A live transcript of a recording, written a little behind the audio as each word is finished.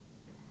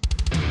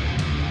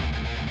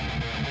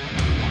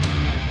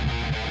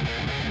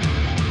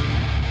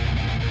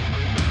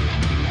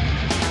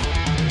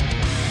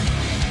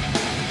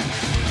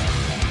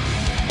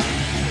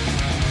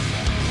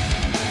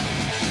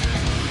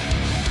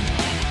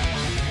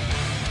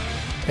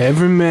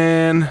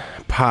Everyman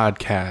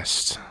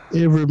Podcast.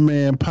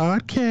 Everyman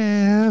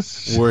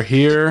Podcast. We're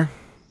here.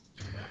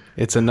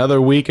 It's another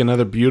week,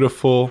 another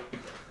beautiful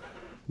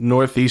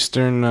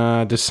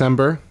northeastern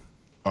December.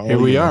 Here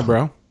we are,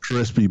 bro.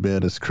 Crispy,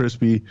 man. It's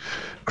crispy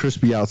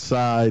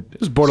outside. It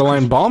was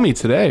borderline balmy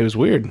today. It was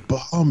weird.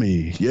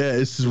 Balmy. Yeah,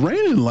 it's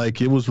raining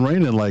like it was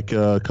raining like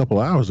a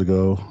couple hours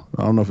ago.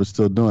 I don't know if it's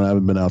still doing. I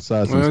haven't been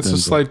outside since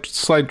It's then. a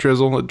slight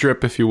drizzle, a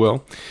drip, if you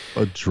will.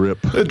 A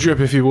drip. A drip,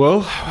 if you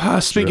will.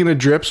 Speaking of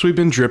drips, we've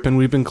been dripping,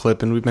 we've been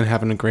clipping, we've been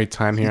having a great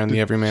time here on the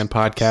Everyman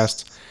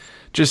Podcast.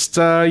 Just,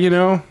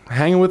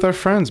 hanging with our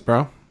friends,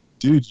 bro.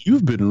 Dude,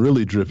 you've been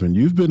really dripping.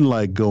 You've been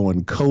like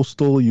going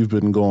coastal. You've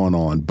been going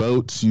on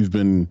boats. You've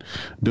been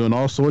doing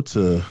all sorts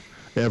of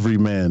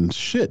everyman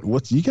shit.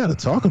 You got to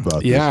talk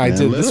about? Yeah,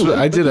 this,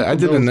 I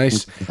man.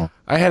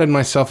 I had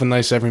myself a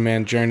nice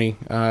everyman journey.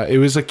 It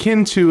was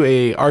akin to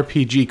a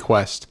RPG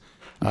quest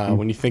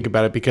when you think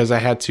about it, because I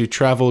had to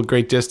travel a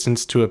great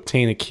distance to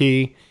obtain a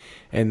key,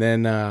 and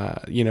then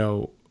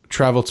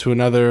travel to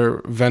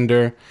another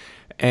vendor,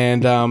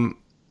 and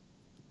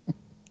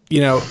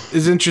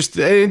is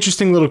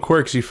interesting little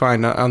quirks you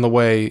find on the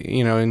way,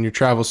 in your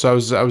travel. So I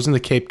was in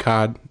the Cape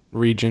Cod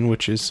region,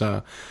 which is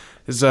a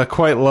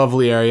quite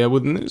lovely area.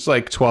 There's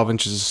like 12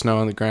 inches of snow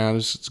on the ground.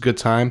 It's a good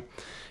time,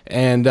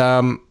 and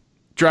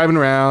driving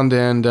around,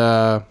 and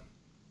I've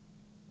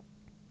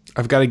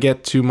got to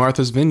get to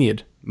Martha's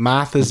Vineyard,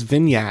 as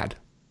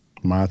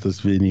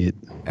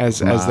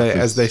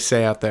they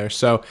say out there.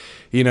 So,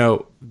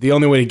 the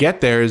only way to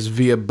get there is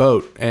via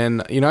boat,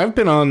 and I've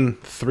been on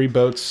 3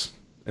 boats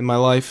in my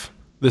life.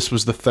 This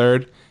was the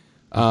third,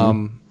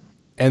 and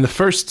the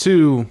first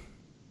 2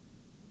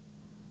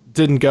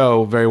 didn't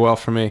go very well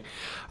for me.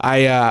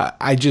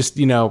 I just,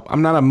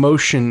 I'm not a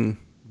motion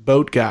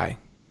boat guy,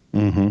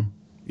 and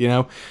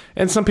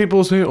some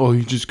people say, oh,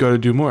 you just got to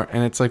do more,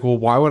 and it's like, well,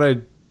 why would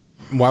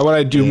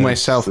I do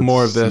myself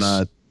more of this?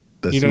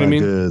 You know what I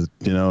mean? Good.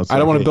 I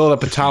don't want to build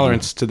up a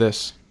tolerance to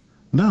this.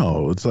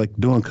 No, it's like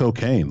doing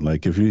cocaine.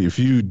 Like if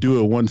you do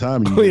it one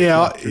time,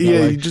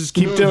 you just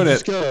keep doing it.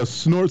 Just gotta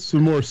snort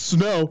some more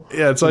snow.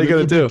 Yeah, that's all you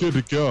gotta do. Good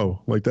to go.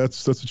 Like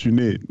that's what you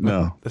need.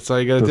 No, that's all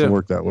you gotta do. It doesn't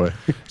work that way.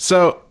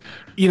 So,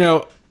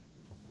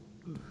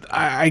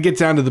 I get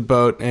down to the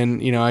boat,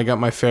 and I got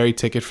my ferry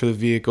ticket for the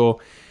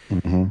vehicle.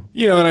 And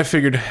I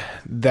figured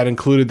that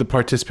included the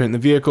participant in the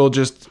vehicle.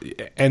 Just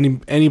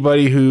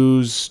anybody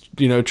who's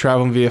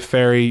traveling via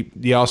ferry,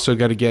 you also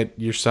got to get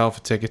yourself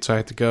a ticket. So I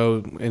had to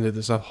go into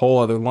this whole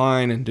other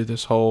line and do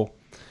this whole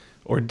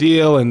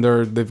ordeal. And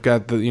they've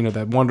got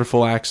that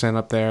wonderful accent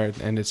up there,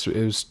 and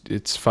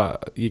it's fun.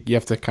 You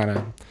have to kind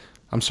of,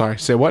 I'm sorry,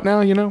 say what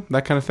now?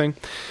 That kind of thing.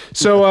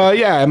 So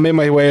I made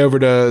my way over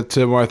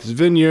to Martha's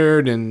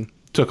Vineyard and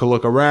took a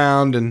look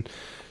around and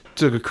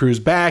took a cruise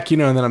back.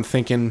 And then I'm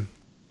thinking,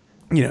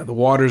 the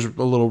water's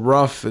a little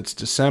rough. It's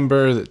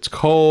December. It's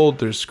cold.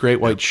 There's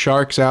great white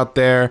sharks out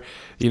there.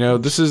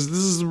 This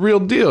is the real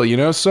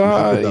deal. So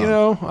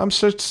I'm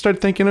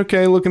start thinking.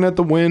 Okay, looking at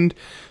the wind,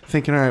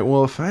 thinking, all right,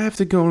 well, if I have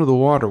to go into the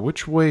water,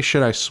 which way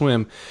should I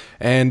swim?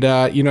 And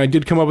I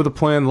did come up with a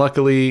plan.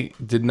 Luckily,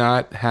 did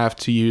not have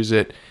to use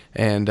it,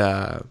 and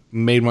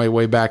made my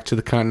way back to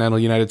the continental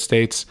United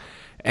States,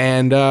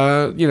 and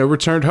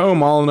returned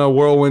home all in a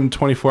whirlwind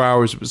 24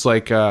 hours. It was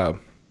like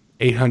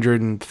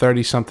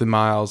 830 something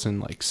miles in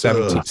like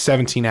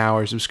 17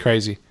 hours. It was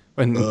crazy.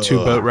 And 2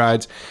 boat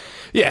rides.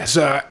 Yeah,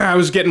 so I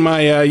was getting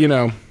my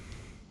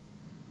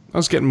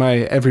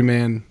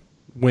everyman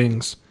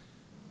wings.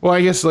 Well,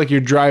 I guess like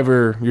your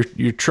trucker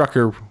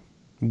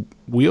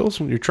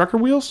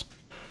wheels.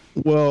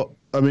 Well,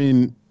 I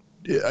mean,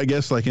 I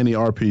guess like any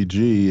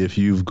RPG, if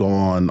you've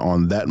gone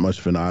on that much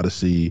of an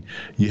odyssey,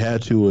 you had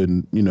to,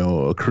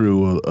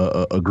 accrue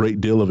a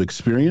great deal of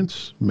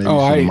experience. Maybe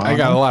I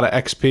got a lot of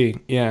XP.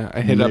 Yeah,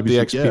 I hit up the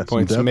XP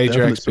points,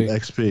 major XP.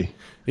 XP.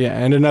 Yeah,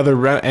 and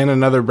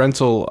another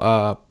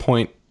rental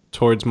point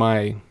towards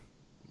my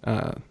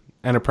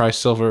Enterprise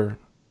Silver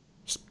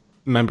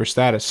member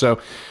status. So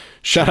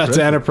shout out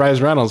to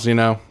Enterprise Rentals.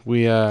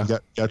 We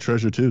got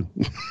treasure too.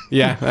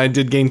 Yeah, I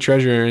did gain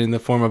treasure in the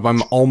form of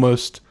I'm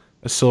almost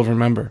a silver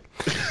member.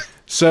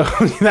 So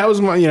that was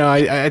my,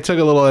 I took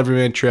a little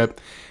everyman trip,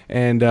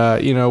 and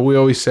we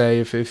always say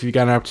if you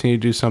got an opportunity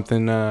to do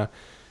something, out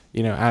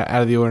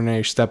of the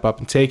ordinary, step up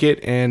and take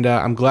it. And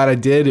I'm glad I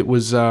did. It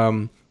was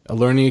a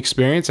learning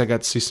experience. I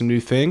got to see some new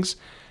things,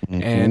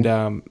 and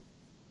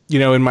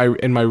in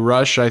my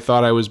rush, I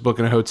thought I was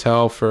booking a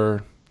hotel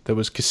that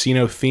was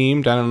casino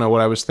themed. I don't know what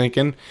I was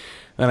thinking.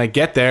 Then I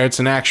get there, it's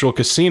an actual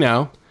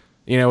casino,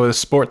 with a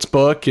sports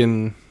book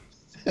and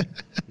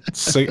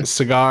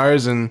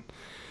cigars and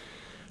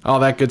all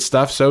that good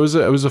stuff. So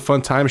it was a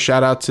fun time.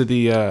 Shout out to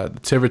the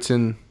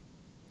Tiverton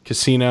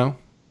Casino.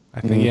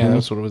 I think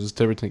that's what it was.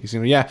 Tiverton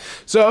Casino. Yeah.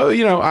 So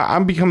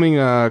I'm becoming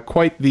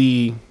quite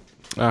the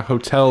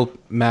hotel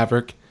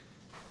maverick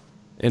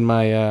in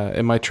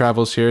my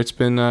travels here. It's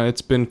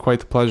been quite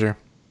the pleasure.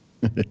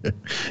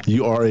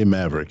 You are a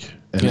maverick,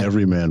 and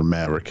every man a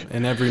maverick,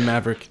 and every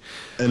maverick.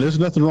 And there's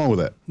nothing wrong with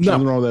that. No.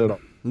 Nothing wrong with that at all.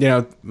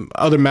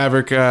 other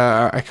Maverick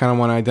I kind of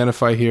want to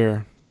identify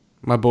here.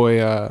 My boy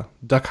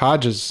Duck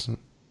Hodges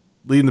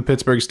leading the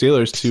Pittsburgh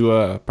Steelers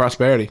to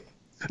prosperity.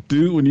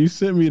 Dude, when you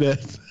sent me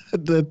that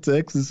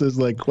text, it says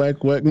like quack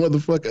quack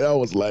motherfucker. I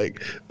was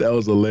like, that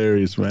was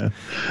hilarious, man.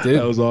 Dude,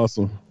 that was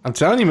awesome. I'm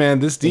telling you, man,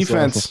 this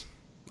defense. Awesome.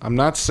 I'm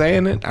not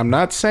saying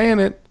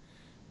it,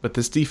 but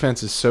this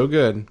defense is so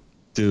good.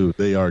 Dude,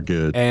 they are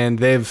good, and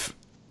they've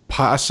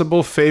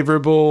possible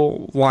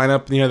favorable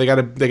lineup. They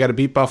got to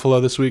beat Buffalo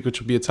this week,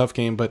 which will be a tough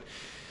game, but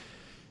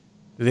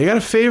they got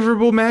a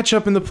favorable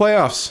matchup in the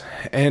playoffs.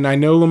 And I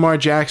know Lamar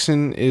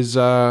Jackson is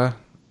the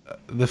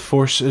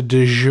force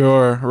du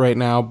jour right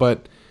now,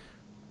 but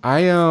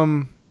I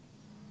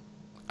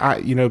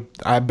bet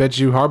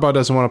you Harbaugh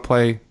doesn't want to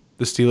play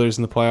the Steelers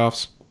in the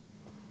playoffs.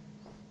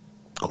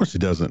 Of course he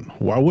doesn't.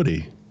 Why would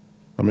he?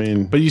 I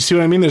mean, but you see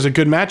what I mean? There's a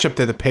good matchup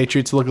there. The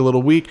Patriots look a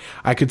little weak.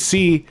 I could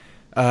see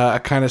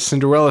a kind of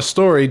Cinderella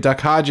story.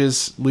 Duck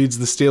Hodges leads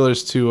the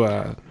Steelers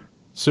to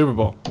Super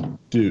Bowl.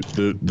 Dude,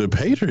 the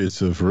Patriots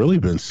have really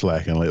been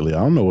slacking lately. I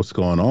don't know what's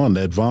going on.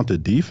 That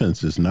vaunted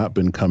defense has not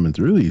been coming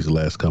through these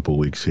last couple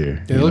weeks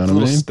here. They looked a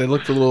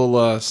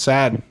little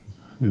sad.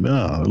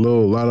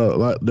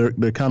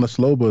 They're kind of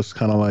slow, but it's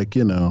kind of like,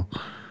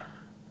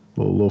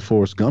 little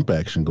Forrest Gump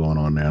action going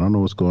on there. I don't know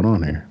what's going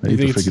on here. You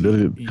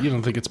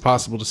don't think it's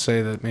possible to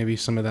say that maybe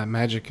some of that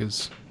magic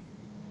is...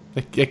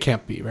 It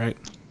can't be, right?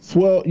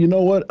 Well, you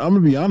know what? I'm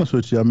going to be honest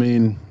with you. I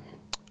mean,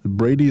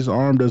 Brady's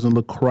arm doesn't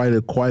look quite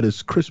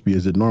as crispy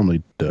as it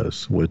normally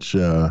does, which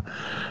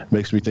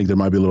makes me think there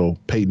might be a little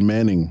Peyton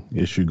Manning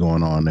issue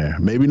going on there.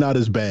 Maybe not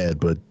as bad,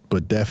 but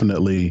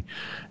definitely,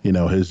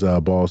 his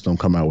balls don't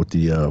come out with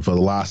the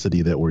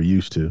velocity that we're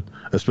used to,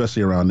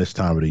 especially around this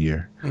time of the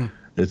year.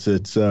 It's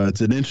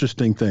an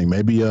interesting thing.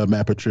 Maybe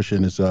Matt Patricia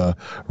and his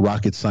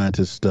rocket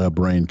scientist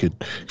brain could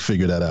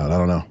figure that out. I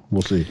don't know.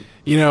 We'll see.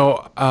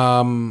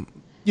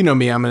 You know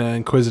me, I'm an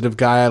inquisitive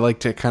guy. I like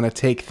to kind of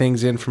take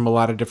things in from a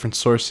lot of different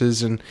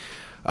sources. And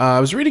I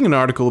was reading an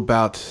article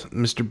about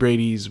Mr.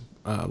 Brady's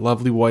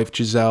lovely wife,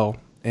 Giselle,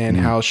 and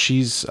how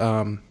she's,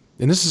 and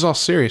this is all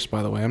serious,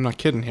 by the way. I'm not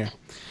kidding here.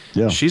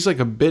 Yeah. She's like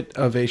a bit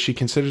of she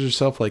considers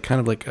herself like kind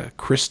of like a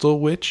crystal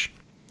witch.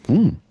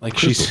 Like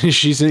crystal.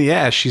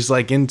 she's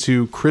like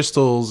into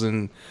crystals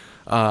and,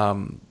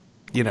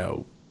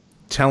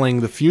 telling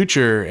the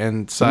future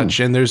and such.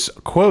 And there's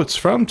quotes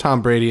from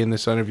Tom Brady in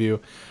this interview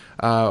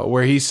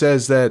where he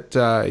says that,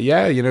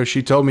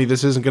 she told me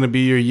this isn't going to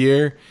be your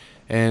year,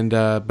 and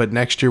but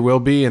next year will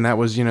be. And that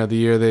was, the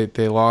year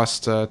they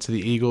lost to the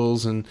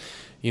Eagles, and,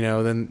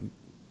 then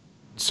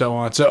so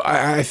on. So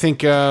I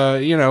think,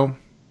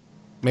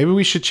 maybe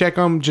we should check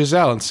on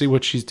Giselle and see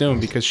what she's doing,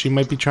 because she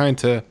might be trying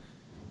to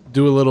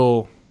do a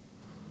little,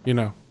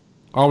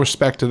 all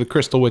respect to the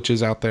crystal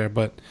witches out there,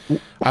 but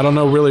I don't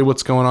know really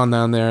what's going on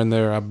down there in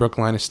their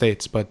Brookline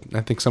estates, but I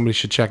think somebody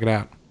should check it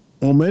out.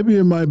 Well, maybe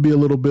it might be a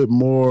little bit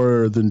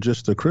more than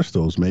just the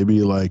crystals.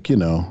 Maybe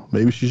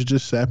maybe she's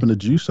just sapping the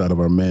juice out of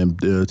our man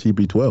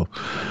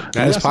TB12.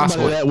 That is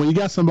possible. When you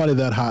got somebody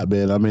that hot,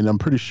 man, I mean, I'm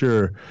pretty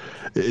sure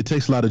it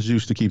takes a lot of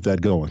juice to keep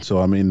that going.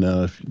 So I mean,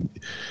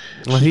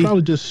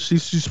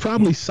 she's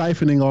probably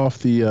siphoning off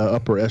the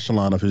upper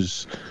echelon of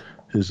his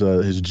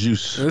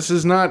juice. This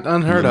is not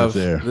unheard of.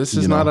 This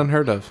is not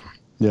unheard of.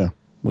 Yeah.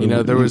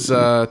 There was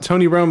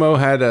Tony Romo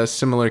had a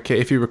similar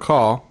case, if you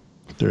recall.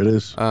 There it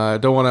is. I'm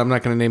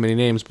not going to name any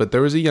names, but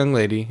there was a young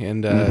lady,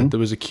 and that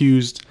was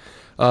accused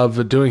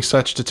of doing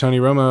such to Tony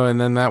Romo, and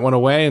then that went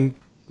away, and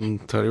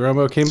Tony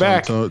Romo came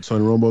back. Tony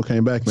Romo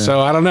came back, man. So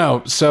I don't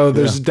know. So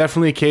there's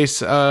definitely a case,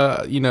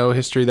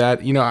 history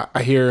that,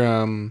 I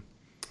hear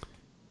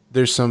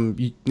there's some,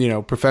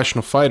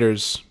 professional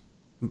fighters.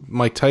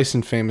 Mike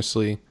Tyson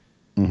famously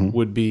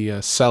would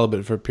be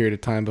celibate for a period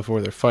of time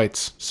before their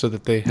fights, so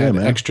that they had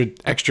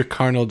extra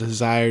carnal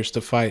desires to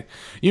fight.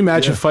 You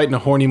imagine fighting a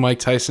horny Mike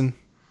Tyson?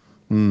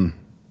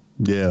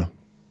 Yeah,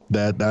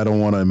 that I don't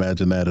want to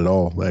imagine that at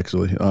all.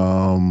 Actually,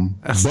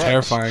 that's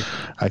terrifying.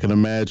 I can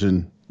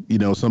imagine,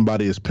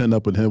 somebody is pinned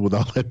up with him with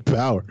all that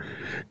power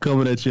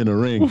coming at you in the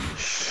ring.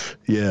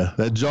 Yeah,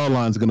 that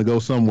jawline's gonna go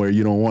somewhere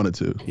you don't want it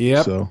to.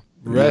 Yep. So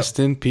rest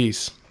in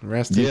peace.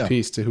 Rest in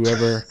peace to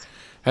whoever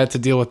had to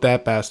deal with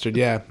that bastard.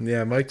 Yeah,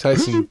 Mike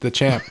Tyson, the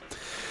champ.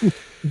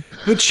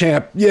 The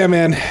champ. Yeah,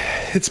 man.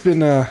 It's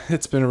been a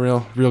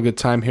real good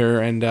time here,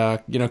 and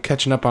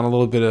catching up on a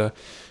little bit of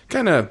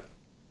kind of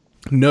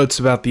notes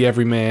about the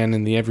Everyman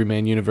and the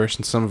Everyman universe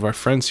and some of our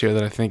friends here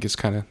that I think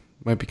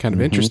might be kind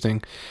of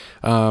interesting.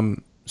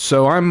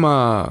 So I'm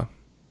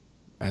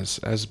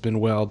as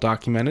been well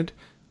documented,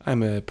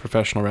 I'm a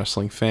professional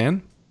wrestling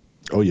fan.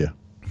 Oh yeah.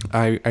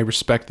 I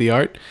respect the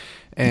art,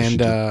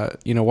 and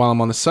while I'm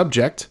on the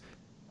subject,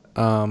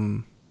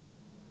 I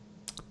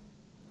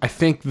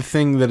think the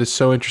thing that is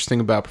so interesting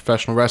about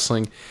professional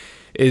wrestling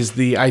is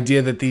the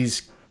idea that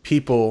these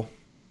people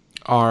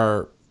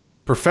are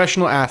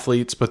professional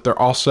athletes, but they're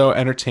also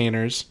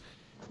entertainers.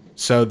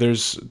 So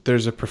there's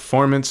a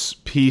performance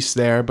piece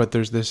there, but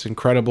there's this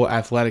incredible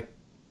athletic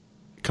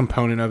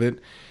component of it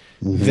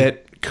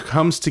that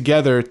comes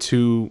together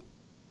to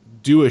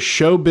do a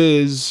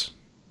showbiz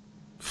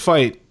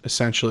fight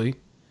essentially,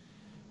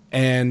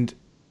 but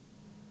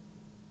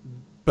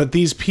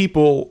these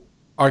people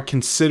are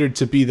considered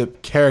to be the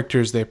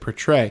characters they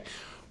portray.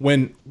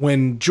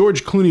 When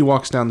George Clooney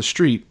walks down the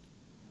street,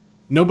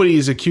 nobody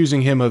is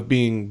accusing him of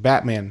being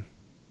Batman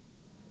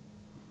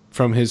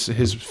from his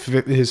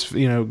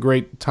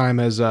great time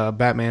as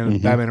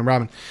Batman and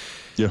Robin.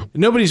 Yeah.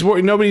 Nobody's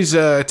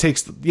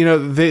takes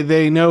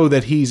they know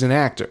that he's an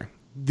actor.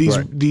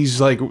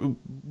 These like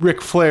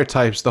Ric Flair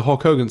types, the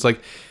Hulk Hogan's,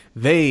 like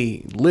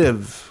they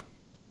live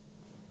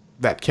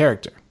that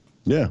character.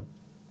 Yeah.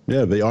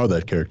 Yeah, they are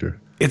that character.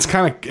 It's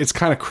kind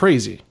of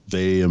crazy.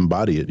 They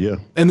embody it, yeah.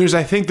 And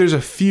I think there's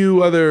a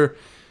few other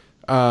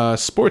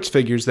sports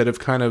figures that have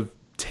kind of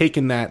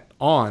taken that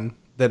on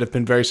that have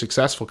been very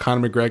successful.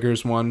 Conor McGregor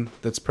is one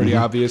that's pretty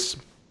obvious.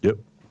 Yep.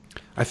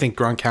 I think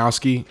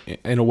Gronkowski,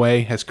 in a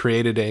way, has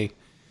created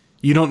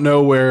you don't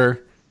know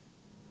where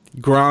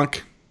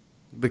Gronk,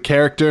 the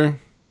character,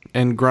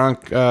 and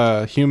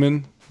Gronk,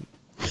 human,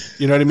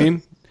 you know what I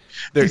mean?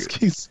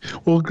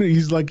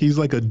 He's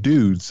like a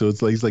dude, so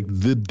it's like he's like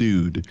the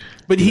dude.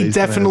 But he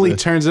definitely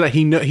turns it out.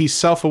 He's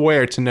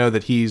self-aware to know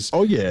that he's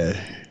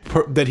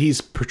that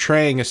he's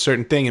portraying a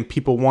certain thing, and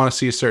people want to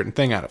see a certain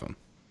thing out of him.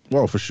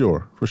 Well, for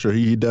sure.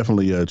 He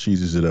definitely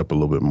cheeses it up a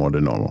little bit more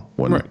than normal.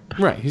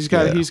 Right. He's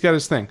got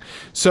his thing.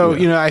 So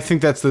I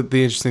think that's the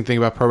interesting thing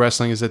about pro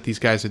wrestling is that these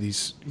guys are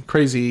these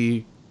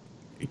crazy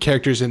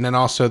characters, and then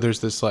also there's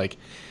this like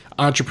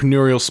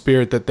entrepreneurial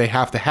spirit that they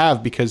have to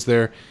have because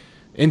they're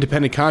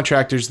independent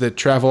contractors that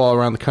travel all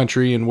around the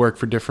country and work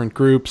for different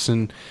groups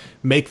and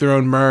make their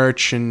own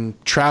merch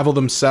and travel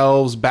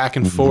themselves back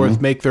and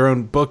forth, make their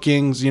own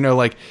bookings.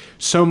 Like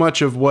so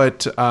much of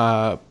what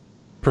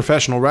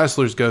professional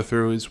wrestlers go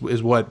through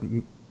is what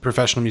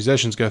professional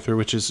musicians go through,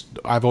 which is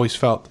I've always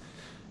felt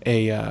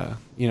a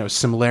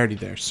similarity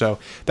there. So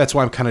that's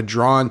why I'm kind of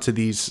drawn to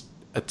these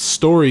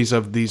stories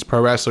of these pro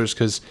wrestlers,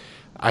 because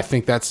I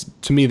think that's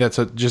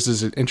just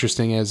as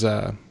interesting as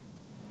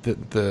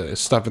the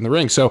stuff in the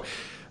ring. So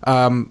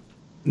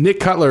Nick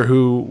Cutler,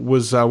 who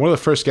was one of the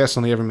first guests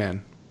on the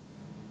Everyman,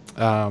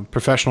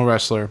 professional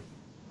wrestler,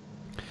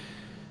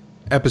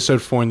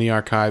 episode 4 in the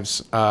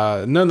archives,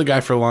 known the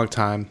guy for a long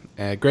time,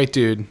 great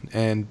dude,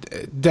 and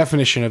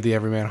definition of the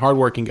Everyman,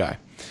 hardworking guy.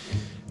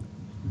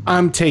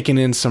 I'm taking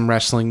in some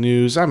wrestling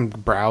news. I'm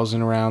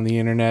browsing around the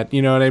internet,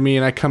 you know what I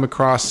mean? I come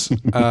across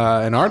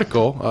an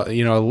article,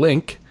 a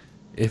link,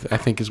 if I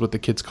think is what the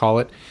kids call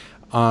it,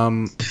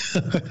 and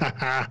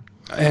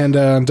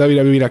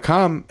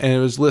WWE.com, and it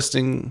was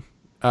listing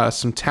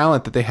some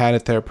talent that they had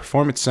at their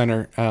performance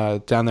center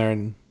down there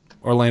in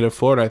Orlando,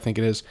 Florida, I think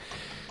it is.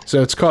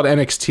 So it's called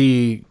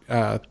NXT,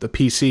 the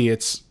PC.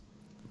 It's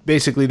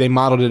basically they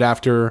modeled it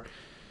after.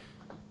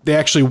 They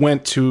actually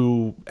went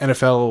to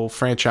NFL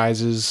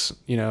franchises,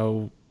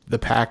 the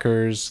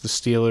Packers, the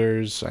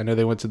Steelers. I know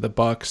they went to the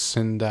Bucks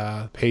and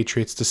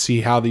Patriots to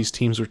see how these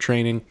teams were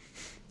training,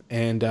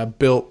 and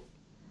built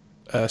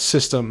a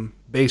system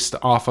based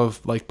off of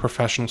like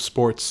professional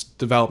sports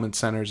development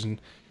centers and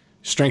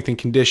strength and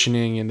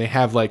conditioning. And they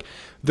have like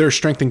their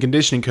strength and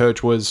conditioning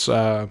coach was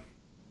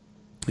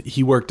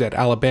he worked at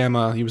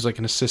Alabama. He was like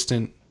an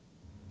assistant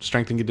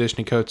strength and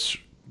conditioning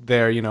coach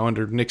there,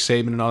 under Nick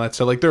Saban and all that.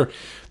 So like they're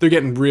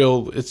getting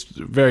real. It's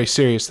very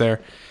serious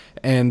there.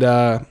 And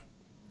I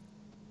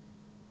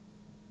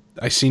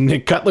see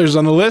Nick Cutler's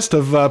on the list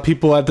of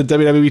people at the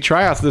WWE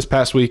tryouts this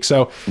past week.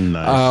 So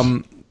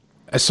nice.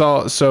 I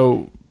saw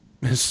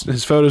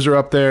his photos are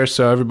up there,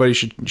 so everybody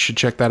should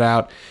check that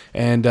out.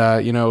 And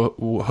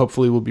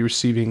hopefully we'll be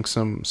receiving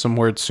some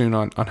word soon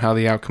on how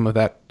the outcome of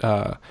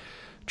that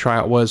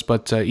tryout was.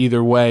 But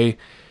either way,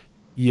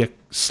 you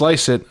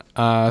slice it.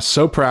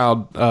 So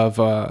proud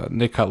of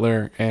Nick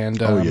Cutler, and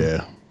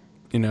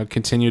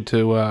continue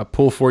to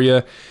pull for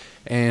you.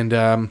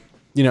 And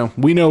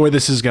we know where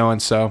this is going,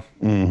 so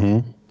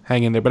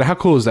hang in there. But how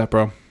cool is that,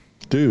 bro?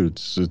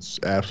 Dude, it's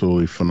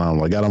absolutely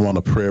phenomenal. I got him on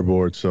a prayer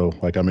board, so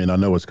I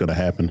know it's going to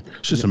happen.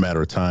 It's just a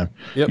matter of time.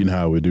 Yep. You know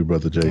how we do,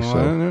 Brother Jay. Oh,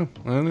 so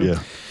I know.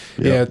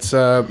 Yeah, it's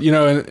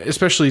and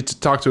especially to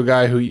talk to a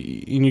guy who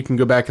you can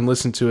go back and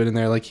listen to it in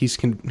there, like he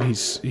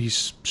stands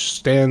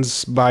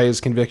by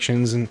his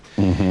convictions, and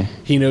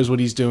he knows what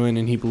he's doing,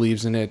 and he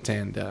believes in it,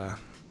 and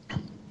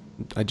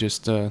I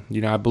just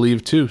I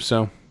believe too.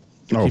 So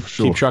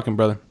keep trucking,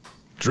 brother.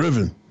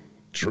 Driven.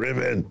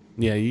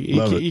 Yeah,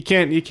 you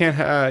can't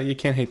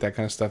hate that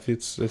kind of stuff.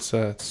 It's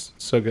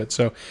so good.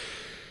 So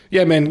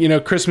yeah,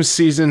 man, Christmas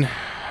season,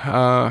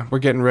 we're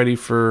getting ready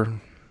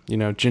for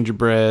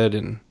gingerbread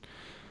and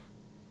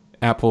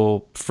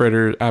apple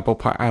fritter, apple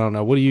pie. I don't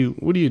know. What do you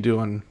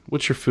do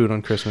what's your food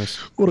on Christmas?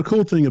 Well, the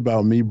cool thing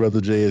about me,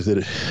 Brother Jay, is that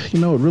it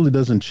really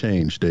doesn't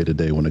change day to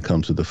day when it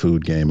comes to the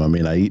food game. I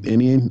mean, I eat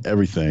any and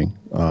everything.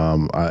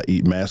 I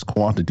eat mass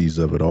quantities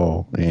of it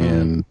all,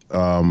 and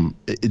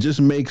it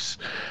just makes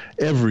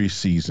every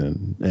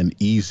season an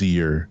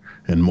easier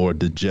and more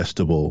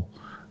digestible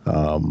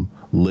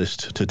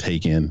list to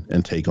take in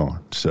and take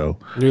on. So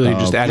really,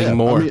 just adding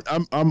more. I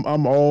mean,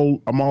 I'm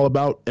all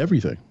about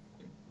everything.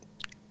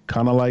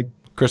 kind of like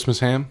Christmas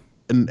ham.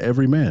 an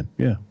everyman.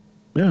 Yeah,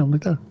 yeah,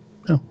 like that.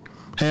 Yeah,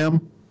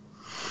 ham,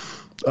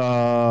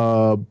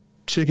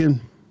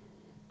 chicken,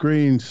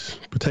 greens,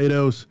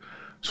 potatoes,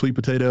 sweet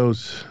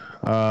potatoes.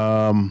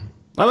 I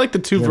like the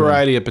two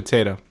variety of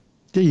potato.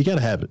 Yeah, you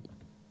gotta have it.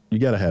 You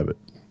gotta have it.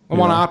 I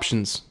want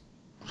options.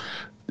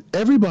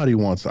 Everybody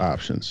wants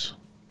options.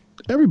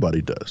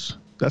 Everybody does.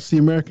 That's the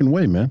American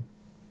way, man.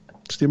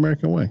 It's the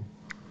American way.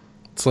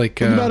 It's like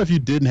Think about if you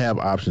didn't have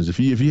options. If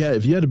you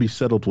had to be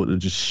settled with,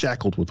 just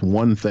shackled with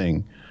one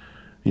thing,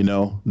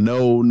 no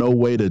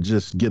way to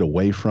just get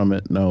away from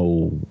it.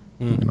 No,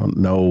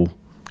 no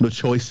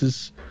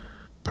choices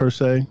per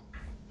se.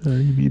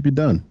 You'd be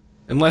done.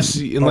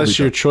 unless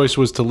your choice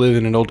was to live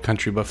in an old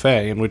country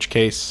buffet, in which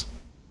case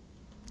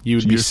you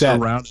would be set.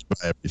 Surrounded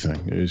by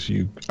everything.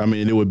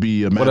 It would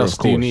be a matter of course. What else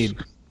do you need?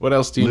 What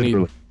else do you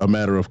need? A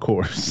matter of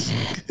course.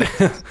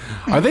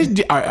 Are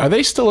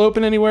they still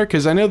open anywhere?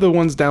 Because I know the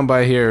ones down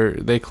by here,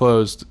 they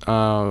closed.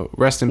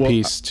 Rest in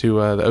peace to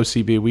the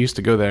OCB. We used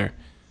to go there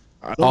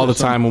all the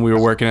time when we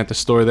were working at the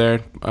store there.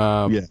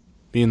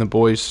 Me and the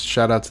boys.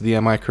 Shout out to the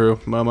MI crew,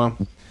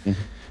 Momo.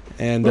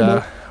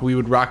 And we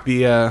would rock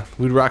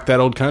that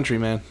old country,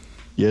 man.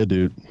 Yeah,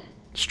 dude.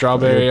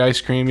 Strawberry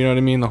ice cream, you know what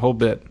I mean? The whole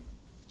bit.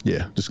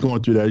 Yeah, just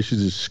going through that. You should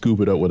just scoop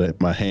it up with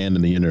my hand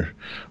in the inner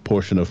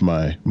portion of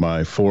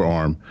my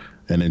forearm,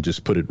 and then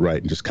just put it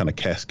right and just kind of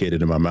cascade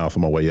it in my mouth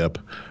on my way up,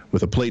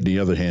 with a plate in the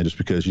other hand, just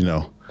because you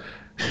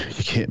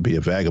can't be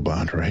a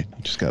vagabond, right?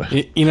 You just gotta.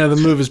 The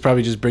move is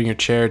probably just bring your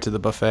chair to the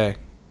buffet.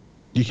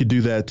 You could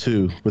do that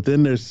too, but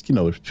then there's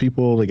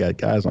people. They got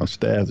guys on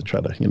staff that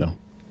try to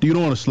you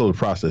don't want to slow the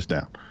process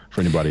down for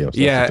anybody else.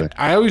 Yeah,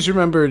 I always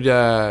remembered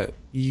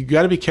you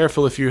got to be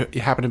careful if you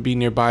happen to be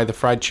nearby the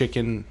fried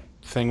chicken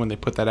thing when they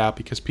put that out,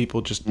 because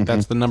people just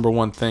that's the number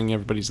one thing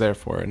everybody's there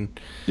for, and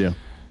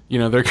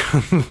they're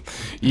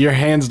your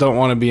hands don't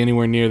want to be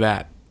anywhere near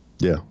that.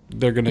 Yeah,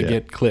 they're gonna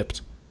get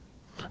clipped.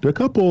 There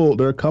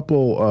are a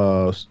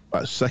couple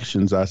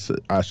sections, I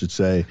should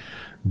say,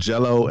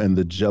 Jello and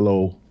the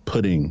Jello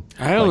pudding.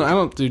 I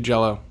don't do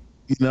Jello.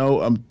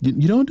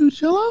 You don't do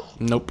Jello?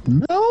 Nope.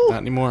 No, not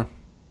anymore.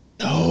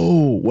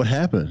 No, what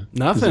happened?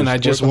 Nothing. I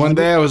just one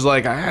day I was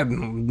like,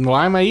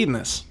 why am I eating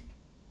this?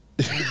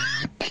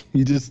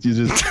 You just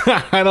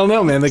I don't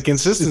know, man. The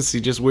consistency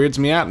just weirds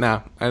me out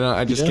now.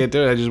 I just can't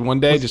do it. I just one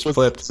day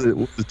flipped.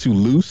 Was it too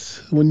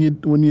loose when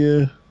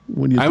you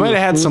I might have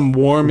had some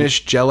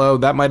warmish Jello.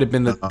 That might have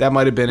been it.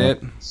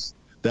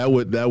 That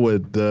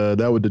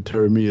would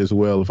deter me as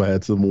well if I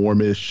had some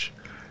warmish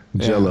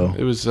Jello.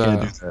 It was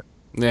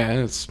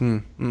it's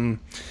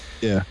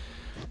yeah.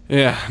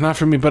 Yeah, not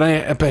for me,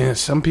 but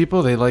some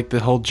people, they like the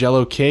whole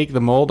Jello cake,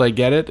 the mold. I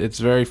get it. It's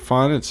very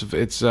fun. It's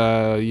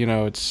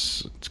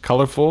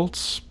colorful.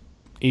 It's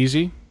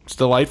easy. It's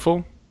delightful.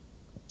 I'm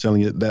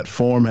telling you, that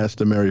form has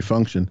to marry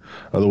function.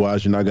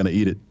 Otherwise, you're not going to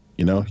eat it.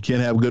 You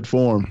can't have good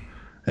form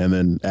and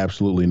then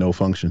absolutely no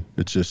function.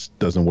 It just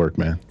doesn't work,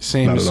 man.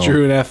 Same is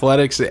true in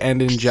athletics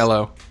and in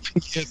Jello.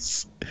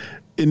 Yes,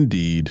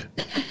 indeed.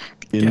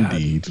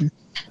 Indeed. God.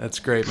 That's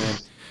great, man.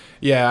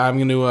 Yeah, I'm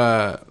going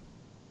to...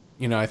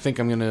 I think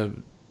I'm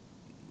going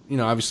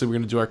to, obviously we're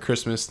going to do our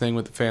Christmas thing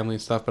with the family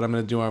and stuff, but I'm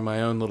going to do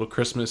my own little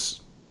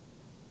Christmas,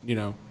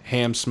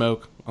 ham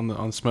smoke on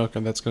the smoke,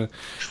 and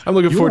I'm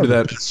looking forward to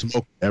that.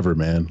 Smoke ever,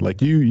 man.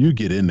 Like you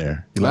get in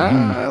there.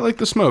 I like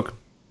the smoke.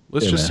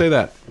 Let's just say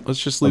that. Let's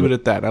just leave it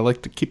at that. I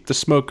like to keep the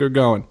smoker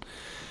going.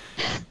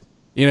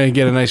 You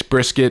get a nice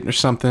brisket or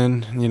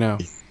something,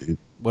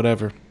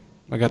 whatever.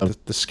 I got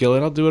the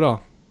skillet. I'll do it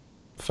all.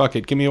 Fuck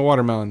it, give me a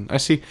watermelon. I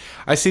see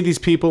these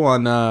people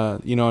on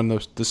on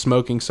the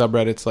smoking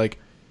subreddits, like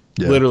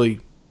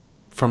literally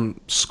from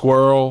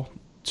squirrel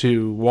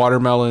to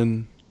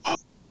watermelon,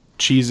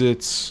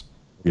 Cheez-Its.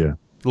 Yeah.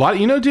 A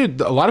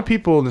lot of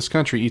people in this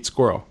country eat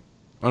squirrel.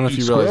 I don't know if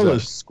you realize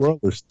that. Squirrel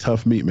is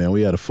tough meat, man.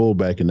 We had a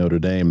fullback in Notre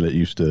Dame that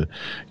used to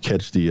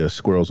catch the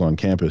squirrels on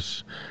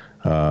campus.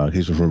 He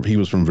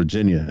was from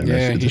Virginia.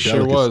 And he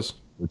sure was.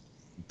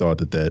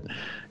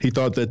 He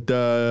thought that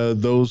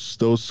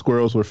those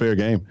squirrels were fair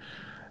game,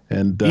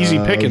 and easy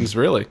pickings,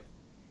 really.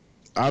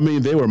 I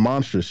mean, they were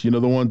monstrous.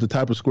 The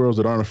type of squirrels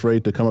that aren't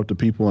afraid to come up to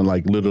people and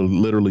like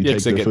literally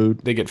take their food.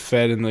 They get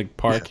fed in the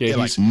park. Yeah,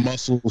 like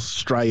muscles,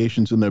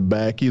 striations in their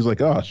back. He's like,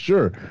 "Oh,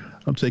 sure,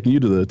 I'm taking you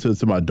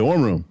to my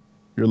dorm room.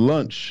 Your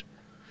lunch."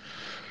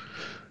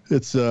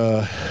 It's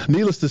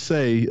needless to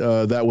say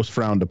that was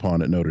frowned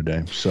upon at Notre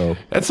Dame. So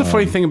that's the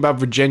funny thing about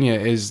Virginia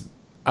is.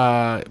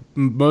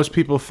 Most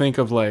people think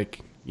of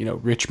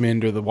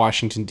Richmond or the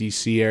Washington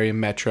D.C. area,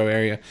 metro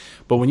area,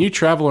 but when you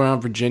travel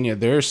around Virginia,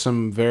 there's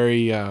some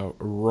very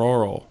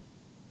rural.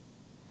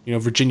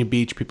 Virginia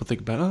Beach. People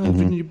think about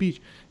Virginia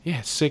Beach,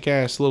 sick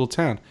ass little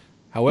town.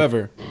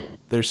 However,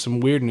 there's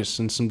some weirdness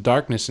and some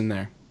darkness in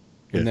there.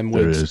 In them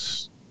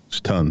woods.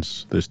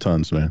 There's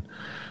tons, man.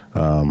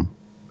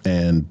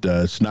 And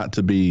it's not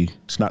to be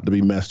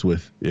messed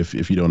with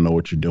if you don't know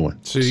what you're doing.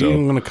 So you're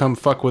going to come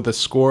fuck with a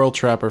squirrel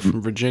trapper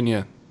from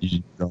Virginia?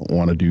 You don't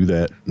want to do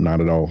that, not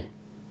at all.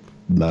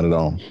 Not at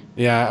all.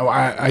 Yeah,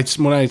 I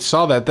when I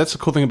saw that, that's the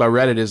cool thing about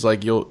Reddit is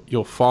like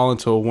you'll fall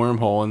into a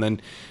wormhole, and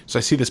then so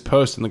I see this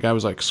post and the guy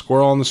was like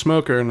squirrel on the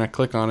smoker, and I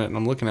click on it and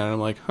I'm looking at it, and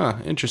I'm like, huh,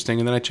 interesting,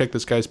 and then I check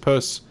this guy's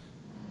posts,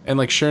 and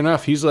like sure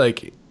enough, he's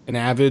like an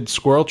avid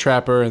squirrel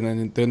trapper,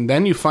 and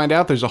then you find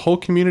out there's a whole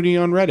community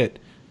on Reddit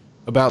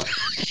about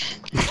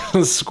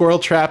squirrel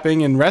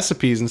trapping and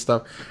recipes and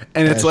stuff,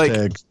 and it's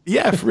like,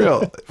 yeah,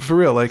 for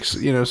real, like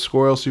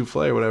squirrel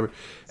souffle or whatever,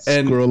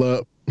 and squirrel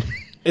up.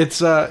 It's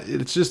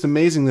just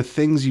amazing the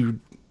things you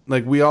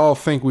like. We all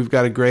think we've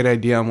got a great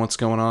idea on what's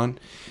going on,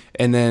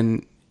 and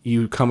then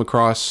you come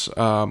across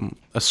a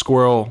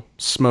squirrel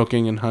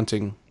smoking and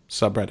hunting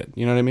subreddit.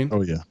 You know what I mean?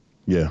 Oh yeah,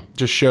 yeah.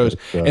 Just shows,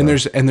 and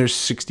there's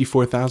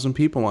 64,000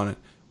 people on it,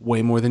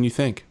 way more than you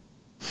think.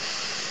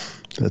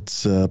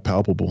 That's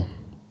palpable.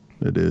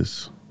 It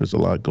is. There's a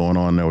lot going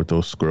on there with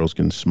those squirrels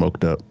getting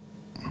smoked up.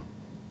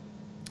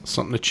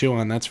 Something to chew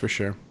on, that's for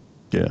sure.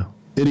 Yeah.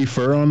 Any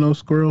fur on those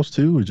squirrels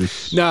too, or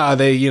just nah?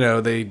 They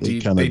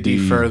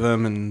defur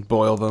them and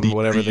boil them,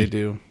 whatever they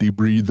do.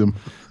 Debreed them.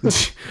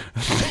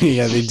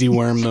 Yeah, they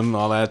deworm them,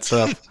 all that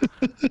stuff.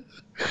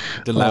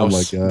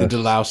 Delouse, they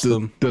delouse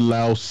them.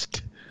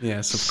 Deloused.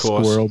 Yes, of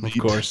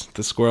course.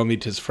 The squirrel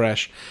meat is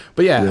fresh.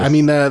 But yeah, yes. I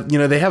mean,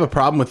 they have a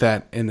problem with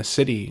that in the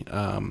city.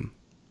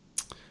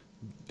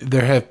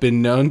 There have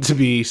been known to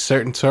be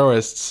certain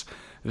tourists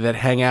that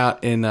hang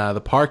out in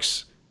the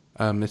parks.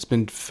 It's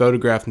been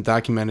photographed and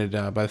documented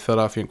by the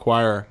Philadelphia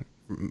Inquirer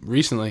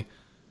recently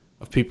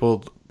of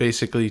people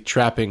basically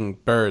trapping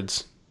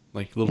birds,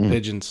 like little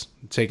pigeons,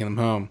 taking them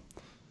home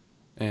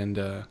and,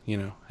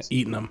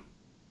 eating them.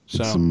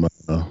 So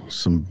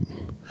some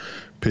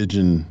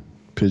pigeon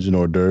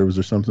hors d'oeuvres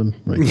or something.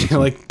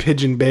 Like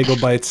pigeon bagel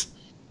bites.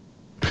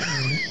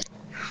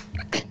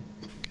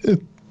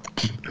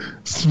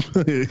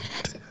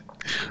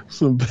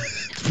 Some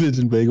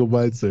pigeon bagel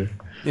bites there.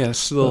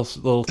 Yes,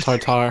 little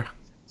tartare.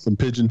 Some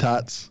pigeon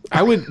tots.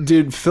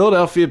 Dude,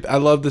 Philadelphia, I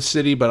love the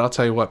city, but I'll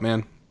tell you what,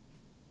 man.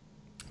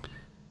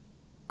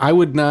 I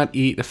would not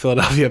eat a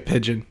Philadelphia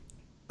pigeon.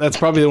 That's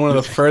probably one of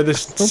the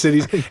furthest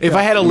cities. If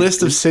I had a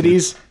list of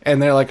cities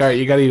and they're like, all right,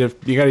 you gotta eat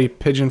a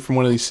pigeon from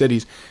one of these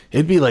cities,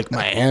 it'd be like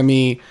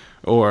Miami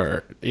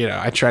or,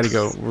 I try to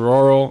go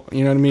rural,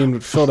 you know what I mean?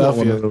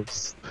 Philadelphia.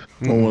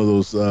 One of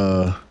those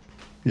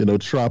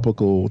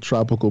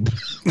tropical.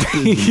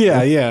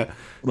 Yeah.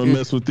 Don't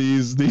mess with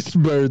these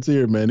birds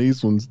here, man.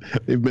 These ones,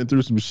 they've been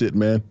through some shit,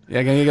 man.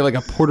 Yeah, can you get like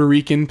a Puerto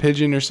Rican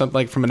pigeon or something,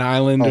 like from an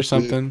island or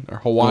something, or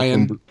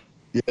Hawaiian?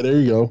 Yeah, there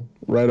you go.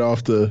 Right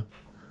off the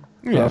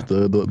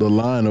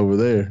line over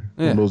there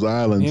on those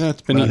islands.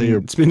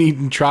 It's been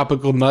eating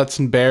tropical nuts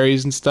and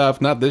berries and stuff.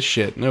 Not this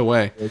shit. No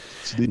way.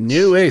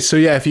 No way. So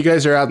yeah, if you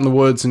guys are out in the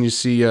woods and you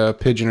see a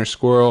pigeon or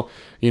squirrel,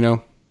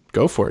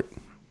 go for it.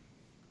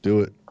 Do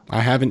it.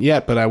 I haven't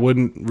yet, but I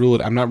wouldn't rule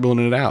it. I'm not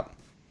ruling it out.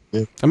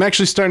 Yeah. I'm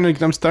actually starting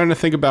to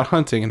think about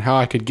hunting and how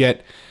I could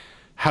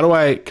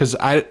because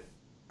I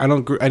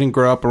didn't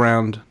grow up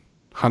around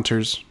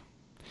hunters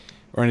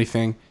or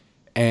anything,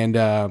 and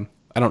I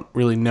don't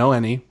really know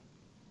any.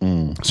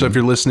 Mm-hmm. So if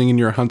you're listening and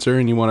you're a hunter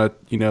and you want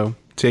to,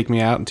 take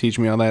me out and teach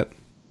me all that,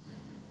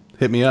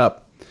 hit me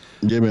up.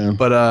 Yeah, man.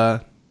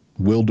 But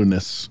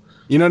wilderness.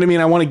 You know what I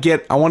mean? I want to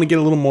get a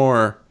little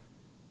more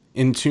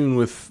in tune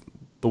with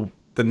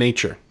the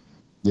nature.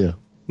 Yeah.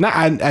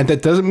 That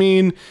doesn't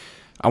mean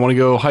I want to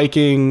go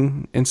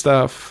hiking and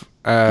stuff.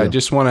 I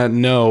just want to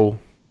know,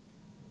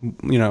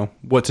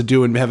 what to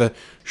do and have a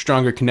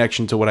stronger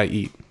connection to what I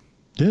eat.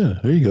 Yeah,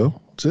 there you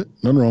go. That's it.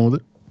 Nothing wrong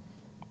with it.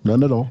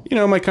 None at all.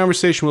 My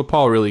conversation with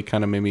Paul really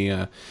kind of made me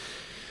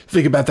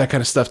think about that kind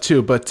of stuff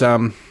too. But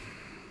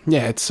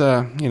it's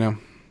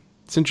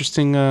it's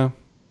interesting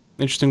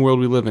world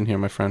we live in here,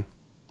 my friend.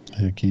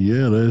 Heck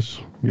yeah, it is.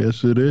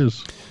 Yes, it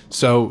is.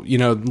 So,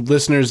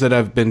 listeners that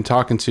I've been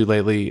talking to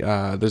lately,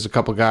 there's a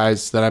couple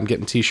guys that I'm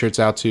getting T-shirts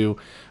out to.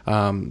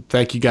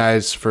 Thank you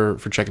guys for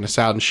checking us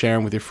out and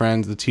sharing with your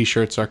friends. The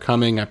T-shirts are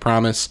coming, I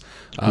promise.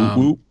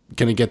 Going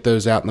to get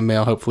those out in the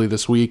mail hopefully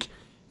this week.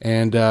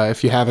 And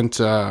if you haven't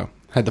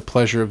had the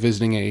pleasure of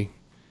visiting a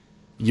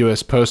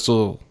U.S.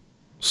 Postal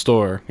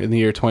store in the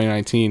year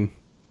 2019,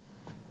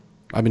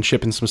 I've been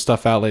shipping some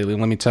stuff out lately,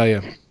 let me tell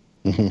you.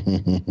 I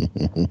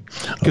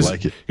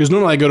like it. Because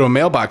normally I go to a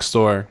mailbox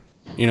store,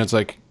 it's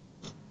like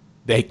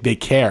they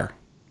care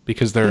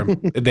because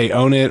they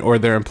own it or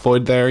they're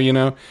employed there,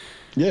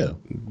 Yeah.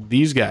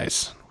 These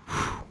guys,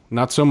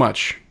 not so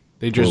much.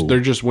 They're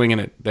just winging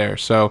it there.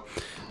 So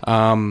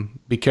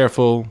be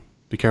careful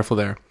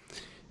there.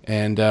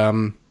 And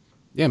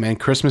yeah, man,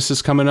 Christmas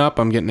is coming up.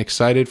 I'm getting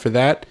excited for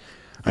that.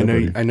 I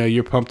know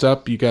you're pumped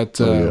up. You got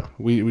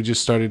we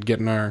just started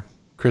getting our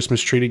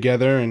Christmas tree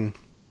together and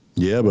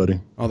yeah, buddy,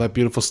 all that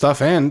beautiful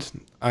stuff.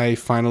 And I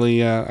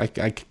finally I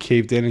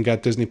caved in and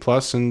got Disney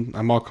Plus, and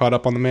I'm all caught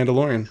up on The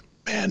Mandalorian.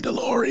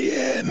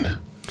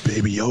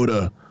 Baby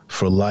Yoda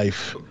for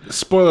life.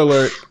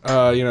 Spoiler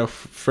alert,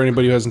 for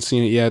anybody who hasn't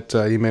seen it yet,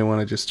 you may want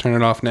to just turn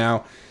it off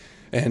now,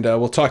 and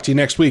we'll talk to you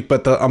next week.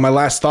 But on my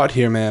last thought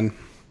here, man,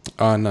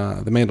 on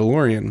The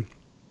Mandalorian,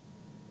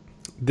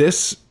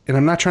 this and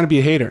I'm not trying to be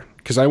a hater,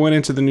 because I went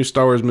into the new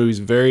Star Wars movies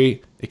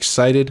very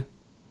excited,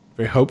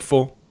 very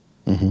hopeful,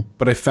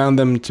 but I found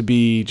them to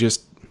be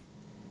just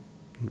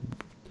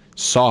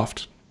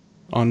soft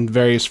on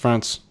various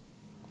fronts.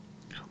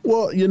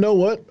 Well, you know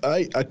what?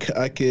 I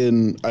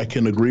can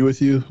agree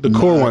with you. The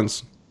core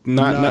ones.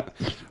 Not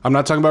I'm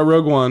not talking about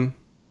Rogue One.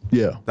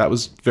 Yeah. That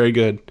was very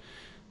good.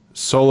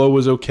 Solo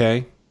was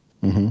okay.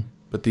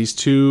 But these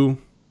two,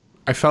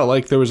 I felt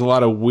like there was a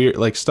lot of weird,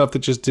 like, stuff that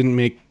just didn't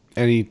make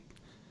any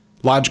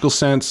logical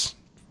sense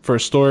for a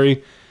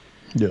story.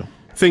 Yeah.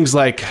 Things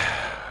like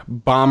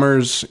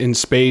bombers in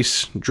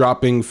space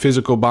dropping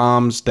physical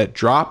bombs that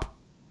drop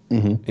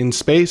in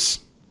space.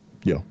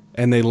 Yeah.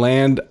 And they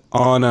land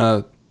on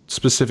a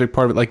specific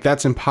part of it. Like,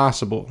 that's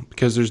impossible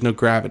because there's no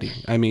gravity.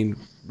 I mean,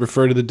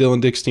 refer to the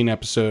Dylan Dickstein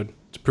episode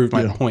to prove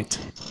my point.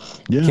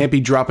 Yeah. Can't be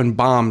dropping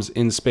bombs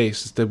in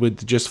space that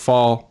would just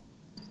fall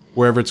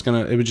wherever it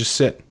would just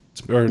sit.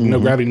 Or no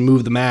gravity to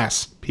move the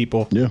mass,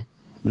 people. Yeah.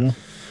 Yeah.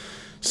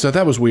 So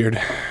that was weird.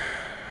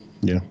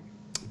 Yeah.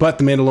 But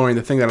The Mandalorian,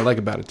 the thing that I like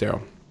about it,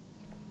 Daryl,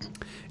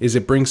 is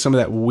it brings some of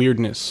that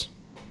weirdness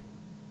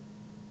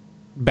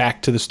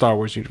back to the Star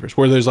Wars universe,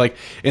 where there's, like,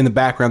 in the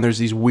background, there's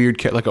these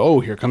weird, like,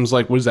 oh, here comes,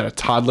 like, what is that, a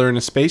toddler in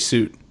a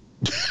spacesuit?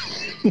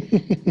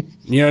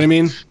 You know what I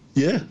mean?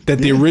 Yeah. That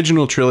the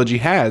original trilogy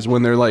has,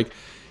 when they're like,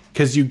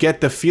 because you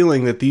get the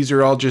feeling that these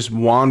are all just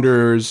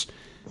wanderers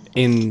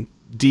in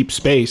deep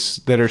space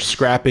that are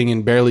scrapping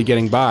and barely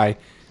getting by.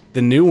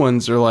 The new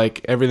ones are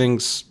like,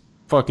 everything's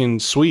fucking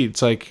sweet.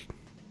 It's like,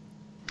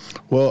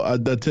 well, I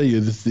tell you,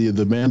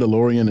 the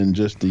Mandalorian and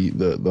just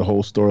the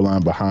whole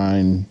storyline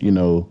behind, you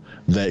know,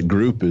 that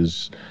group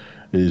is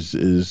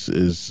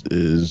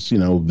you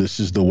know, this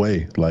is the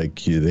way.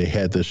 Like, they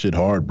had this shit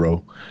hard,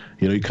 bro.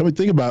 You know, you come and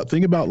think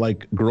about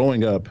like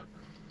growing up,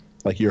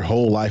 like your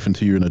whole life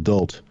until you're an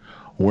adult,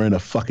 wearing a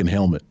fucking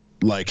helmet.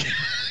 Like,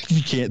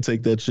 you can't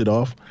take that shit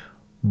off,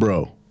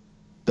 bro.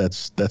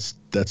 That's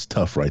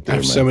tough right there. I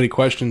have man. so many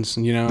questions,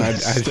 you know.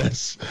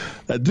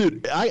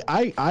 Dude,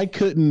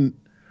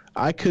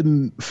 I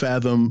couldn't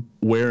fathom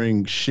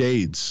wearing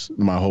shades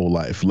my whole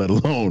life, let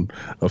alone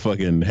a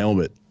fucking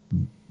helmet,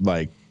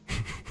 like,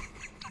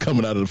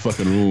 coming out of the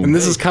fucking room. And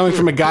this is coming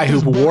from a guy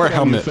who wore a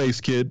helmet.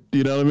 Face, kid.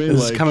 You know what I mean?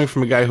 This is coming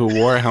from a guy who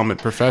wore a helmet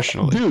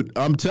professionally. Dude,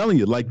 I'm telling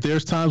you, like,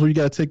 there's times where you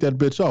got to take that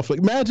bitch off. Like,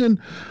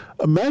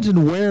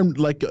 imagine wearing,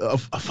 like, a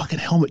fucking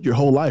helmet your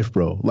whole life,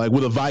 bro. Like,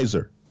 with a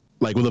visor.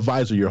 Like, with a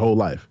visor your whole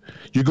life.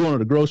 You're going to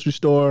the grocery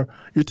store.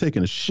 You're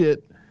taking a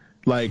shit.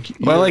 Like,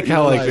 well, I like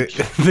how, like,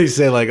 they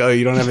say, like, oh,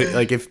 you don't have it.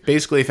 Like,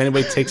 if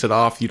anybody takes it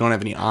off, you don't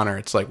have any honor.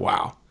 It's like,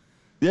 wow.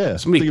 Yeah,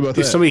 think about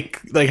that. Somebody,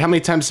 like, how many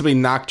times somebody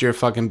knocked your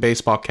fucking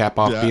baseball cap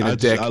off being a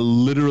dick? I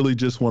literally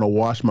just want to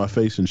wash my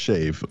face and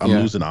shave. I'm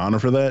losing honor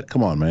for that?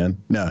 Come on,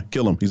 man. Nah,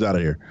 kill him. He's out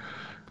of here.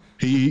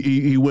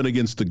 He went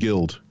against the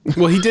guild.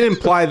 Well, he did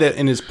imply that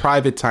in his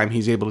private time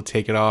he's able to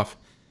take it off,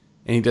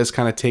 and he does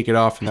kind of take it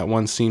off in that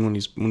one scene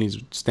when he's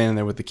standing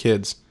there with the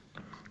kids.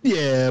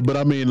 Yeah, but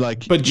I mean,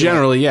 like. But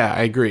generally, yeah,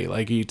 I agree.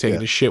 Like, you taking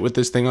the shit with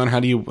this thing on? How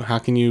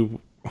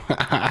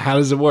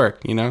does it work?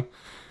 You know,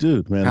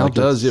 dude, man. How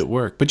does it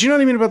work? But you know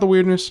what I mean about the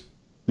weirdness?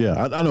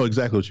 Yeah, I know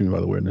exactly what you mean by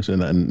the weirdness,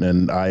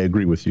 and I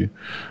agree with you.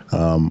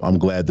 I'm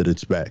glad that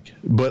it's back,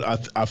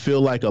 but I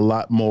feel like a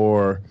lot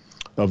more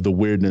of the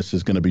weirdness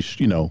is going to be,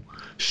 you know,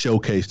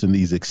 showcased in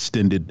these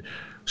extended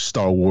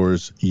Star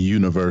Wars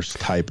universe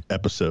type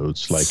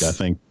episodes. Like, I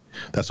think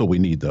that's what we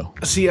need, though.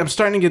 See, I'm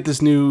starting to get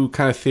this new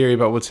kind of theory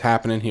about what's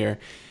happening here.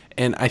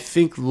 And I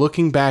think,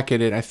 looking back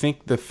at it, I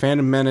think the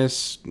Phantom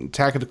Menace,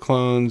 Attack of the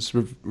Clones,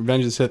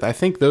 Revenge of the Sith, I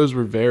think those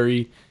were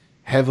very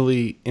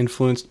heavily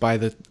influenced by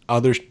the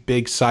other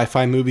big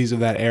sci-fi movies of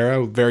that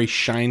era, very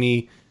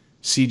shiny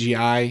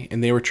CGI,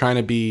 and they were trying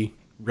to be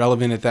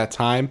relevant at that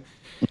time.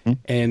 Mm-hmm.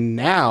 And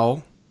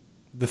now,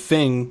 the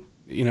Thing,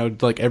 you know,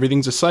 like,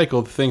 everything's a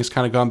cycle. The Thing's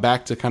kind of gone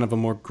back to kind of a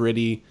more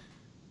gritty,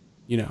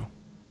 you know,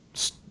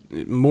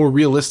 more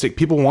realistic.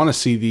 People want to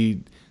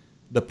see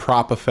the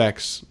prop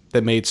effects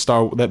that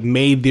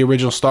made the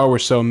original Star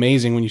Wars so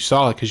amazing when you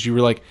saw it, because you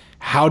were like,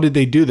 how did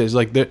they do this?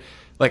 Like,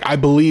 I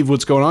believe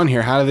what's going on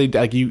here. How do they,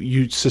 like,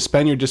 you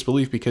suspend your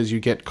disbelief because you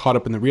get caught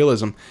up in the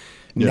realism.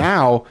 Yeah.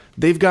 Now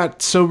they've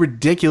got so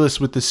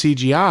ridiculous with the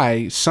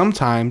CGI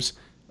sometimes,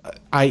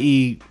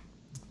 i.e.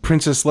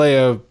 Princess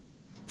Leia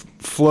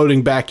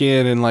floating back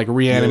in and, like,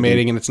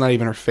 reanimating, and it's not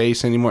even her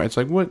face anymore. It's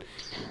like, what,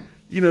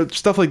 you know,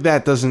 stuff like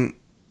that doesn't,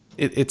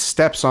 it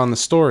steps on the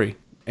story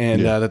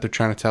and that they're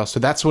trying to tell. So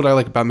that's what I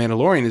like about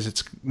Mandalorian, is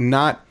it's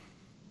not,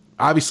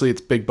 obviously it's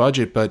big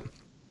budget, but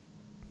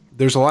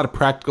there's a lot of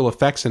practical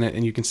effects in it,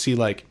 and you can see,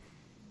 like,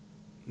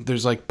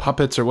 there's, like,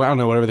 puppets, or I don't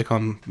know, whatever they call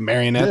them,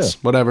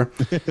 marionettes, whatever.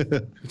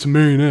 It's a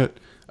marionette.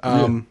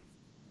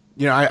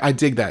 You know, I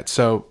dig that.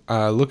 So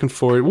looking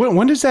forward.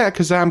 When does that?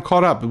 Because I'm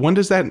caught up. When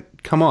does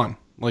that come on?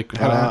 Like,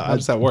 how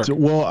does that work?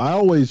 Well, I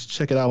always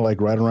check it out,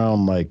 like, right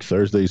around, like,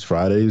 Thursdays,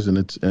 Fridays, and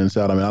it's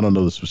out. I mean, I don't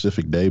know the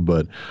specific day,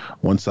 but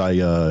once I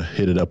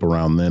hit it up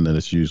around then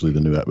it's usually the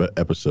new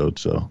episode.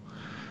 So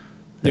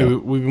Yeah,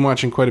 we've been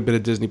watching quite a bit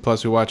of Disney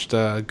Plus. We watched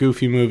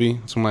Goofy movie.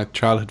 It's one of my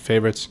childhood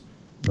favorites.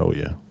 Oh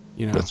yeah,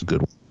 You know, that's a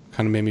good one.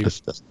 Kind of made me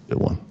That's a good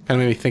one. kind of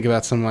made me think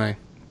about some of my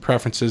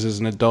preferences as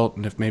an adult,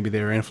 and if maybe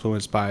they were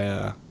influenced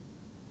by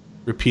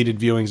repeated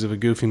viewings of a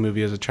Goofy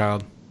movie as a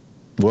child.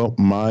 Well,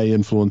 my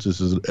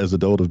influences as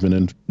adult have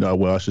been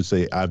I should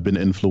say I've been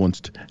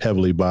influenced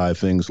heavily by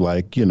things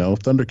like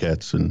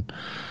Thundercats and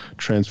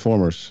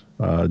Transformers,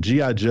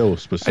 GI Joe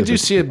specifically. I do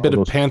see a bit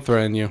of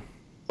Panthera in you.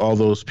 All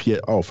those,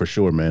 oh for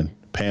sure, man.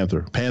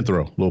 Panthro,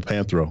 little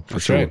Panthro for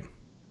That's sure. right.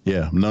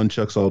 Yeah,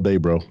 nunchucks all day,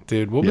 bro.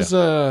 Dude, what was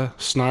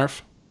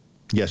Snarf?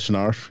 Yeah,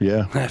 Snarf.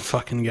 Yeah, That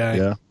fucking guy.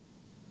 yeah,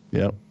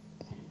 yep.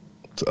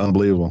 It's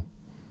unbelievable.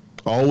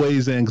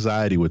 Always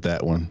anxiety with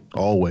that one.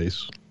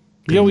 Always.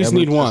 You always never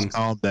need just one.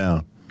 Calm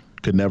down.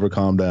 Could never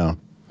calm down.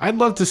 I'd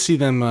love to see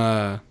them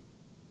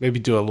maybe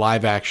do a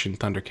live action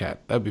Thundercat.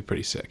 That'd be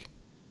pretty sick.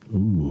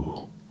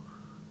 Ooh,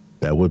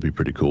 that would be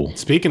pretty cool.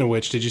 Speaking of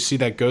which, did you see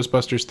that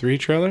Ghostbusters 3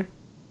 trailer?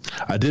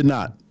 I did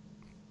not.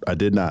 I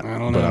don't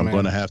know, but I'm man.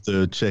 going to have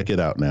to check it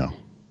out now.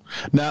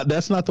 Now,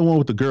 that's not the one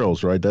with the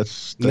girls, right?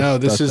 No,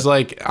 this is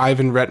like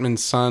Ivan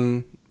Reitman's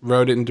son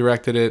wrote it and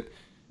directed it.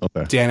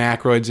 Okay. Dan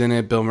Aykroyd's in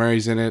it. Bill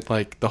Murray's in it.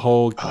 Like the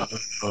whole,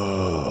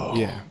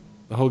 the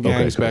whole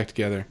gang's cool. back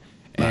together.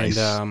 Nice.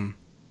 And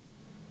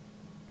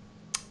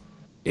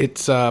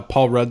it's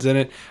Paul Rudd's in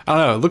it. I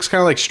don't know. It looks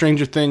kind of like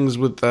Stranger Things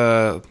with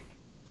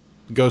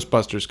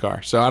Ghostbusters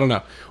car. So I don't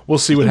know. We'll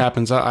see what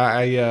happens.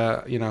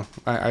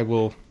 I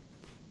will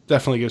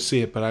definitely go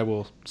see it, but I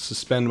will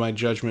suspend my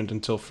judgment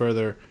until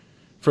further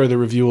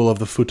review of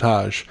the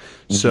footage.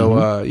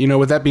 So,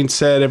 with that being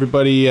said,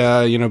 everybody,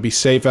 be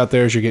safe out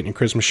there as you're getting your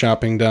Christmas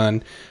shopping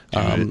done.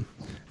 And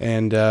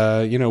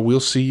we'll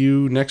see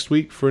you next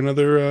week for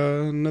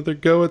another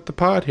go at the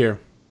pod here.